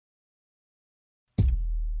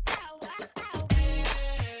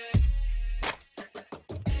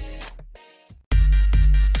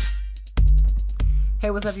Hey,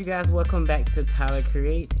 what's up you guys? Welcome back to Tyler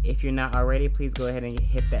Create. If you're not already, please go ahead and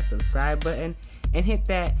hit that subscribe button and hit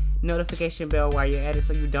that notification bell while you're at it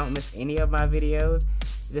so you don't miss any of my videos.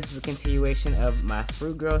 This is a continuation of my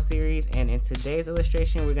Fruit Girl series, and in today's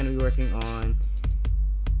illustration we're going to be working on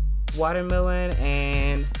watermelon.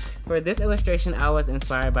 And for this illustration I was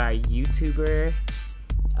inspired by a YouTuber.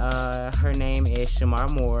 Her name is Shamar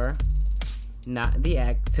Moore, not the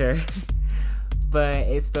actor, but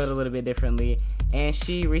it's spelled a little bit differently. And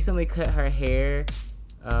she recently cut her hair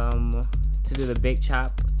to do the big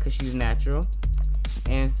chop because she's natural.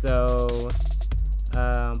 And so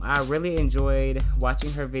I really enjoyed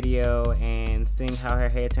watching her video and seeing how her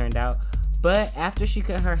hair turned out. But after she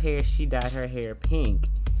cut her hair, she dyed her hair pink.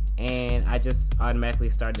 And I just automatically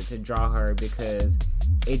started to draw her because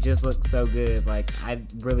it just looked so good. Like, I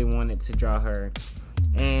really wanted to draw her.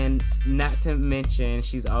 And not to mention,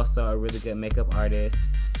 she's also a really good makeup artist,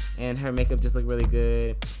 and her makeup just looked really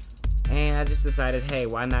good. And I just decided, hey,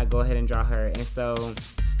 why not go ahead and draw her? And so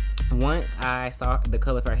once I saw the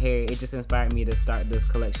color of her hair, it just inspired me to start this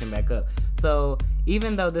collection back up. So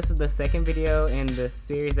even though this is the second video in the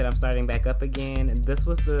series that I'm starting back up again, this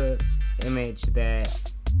was the image that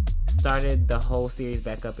started the whole series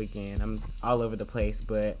back up again. I'm all over the place,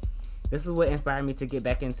 but this is what inspired me to get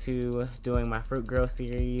back into doing my Fruit Girl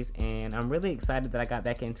series, and I'm really excited that I got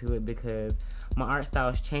back into it because my art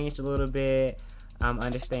style's changed a little bit. I'm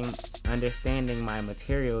understanding my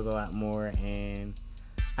materials a lot more, and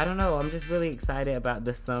I don't know, I'm just really excited about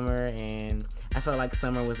the summer, and I felt like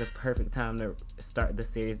summer was a perfect time to start the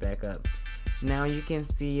series back up. Now you can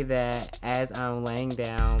see that as I'm laying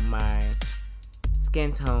down my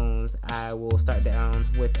skin tones, I will start down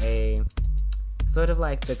with a sort of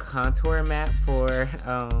like the contour map for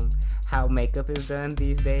how makeup is done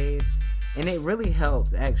these days. And it really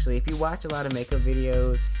helps, actually. If you watch a lot of makeup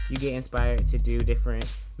videos, you get inspired to do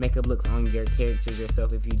different makeup looks on your characters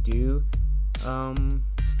yourself if you do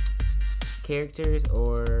characters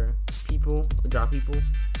or people, or draw people.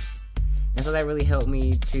 And so that really helped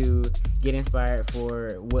me to get inspired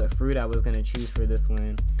for what fruit I was going to choose for this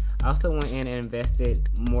one. I also went in and invested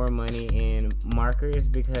more money in markers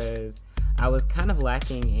because I was kind of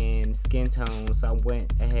lacking in skin tone, so I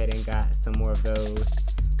went ahead and got some more of those.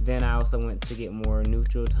 Then I also went to get more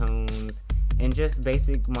neutral tones and just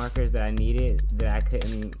basic markers that I needed that I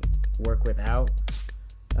couldn't work without.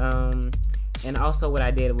 And also what I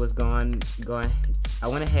did was I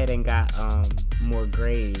went ahead and got more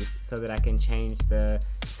grays so that I can change the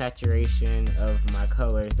saturation of my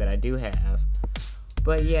colors that I do have.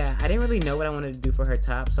 But yeah, I didn't really know what I wanted to do for her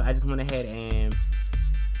top, so I just went ahead and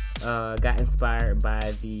got inspired by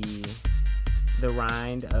the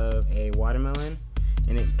rind of a watermelon,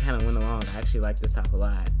 and it kind of went along. I actually like this top a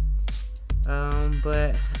lot.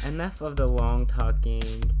 But enough of the long talking.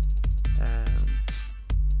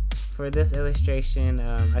 For this illustration,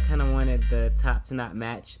 I kind of wanted the top to not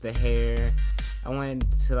match the hair. I wanted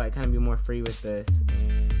to like kind of be more free with this,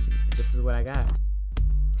 and this is what I got.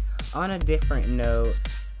 On a different note,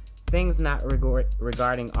 things not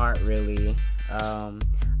regarding art really.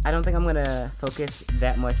 I don't think I'm gonna focus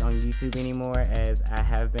that much on YouTube anymore as I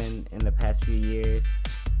have been in the past few years,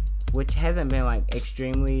 which hasn't been like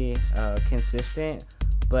extremely consistent,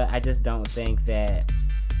 but I just don't think that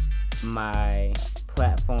my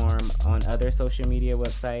platform on other social media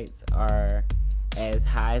websites are as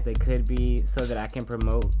high as they could be so that I can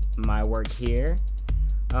promote my work here.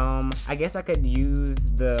 I guess I could use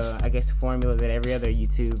the formula that every other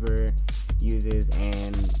YouTuber uses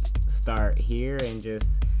and start here and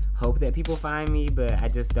just hope that people find me, but I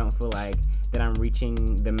just don't feel like that I'm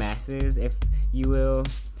reaching the masses, if you will,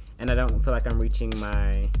 and I don't feel like I'm reaching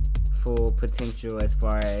my full potential as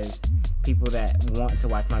far as people that want to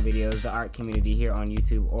watch my videos, the art community here on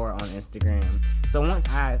YouTube or on Instagram. So once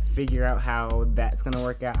I figure out how that's gonna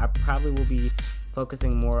work out, I probably will be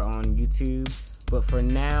focusing more on YouTube. But for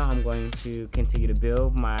now, I'm going to continue to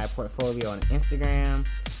build my portfolio on Instagram.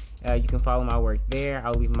 You can follow my work there.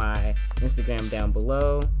 I'll leave my Instagram down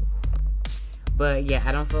below. But yeah,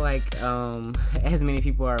 I don't feel like as many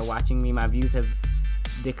people are watching me. My views have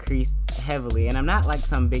decreased heavily. And I'm not like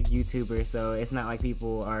some big YouTuber, so it's not like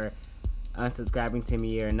people are unsubscribing to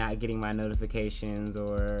me or not getting my notifications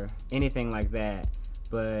or anything like that.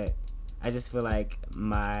 But I just feel like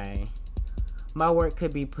my work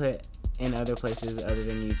could be put in other places other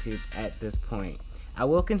than YouTube at this point. I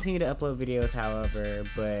will continue to upload videos, however,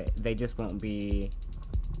 but they just won't be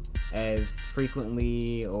as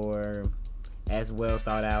frequently or as well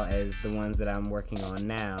thought out as the ones that I'm working on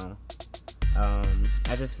now.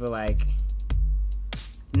 I just feel like,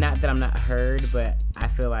 not that I'm not heard, but I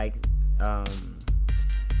feel like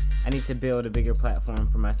I need to build a bigger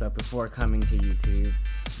platform for myself before coming to YouTube.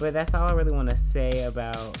 But that's all I really want to say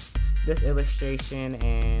about this illustration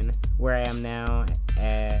and where I am now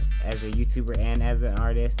as a YouTuber and as an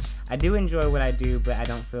artist. I do enjoy what I do, but I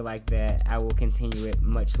don't feel like that I will continue it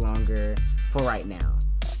much longer for right now.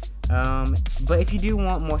 But if you do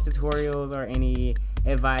want more tutorials or any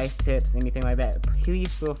advice, tips, anything like that,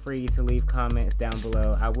 please feel free to leave comments down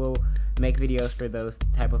below. I will make videos for those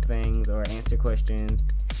type of things or answer questions.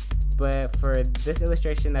 But for this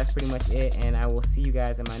illustration, that's pretty much it, and I will see you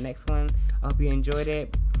guys in my next one. I hope you enjoyed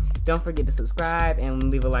it. Don't forget to subscribe and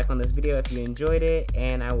leave a like on this video if you enjoyed it,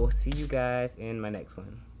 and I will see you guys in my next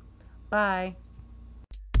one. Bye!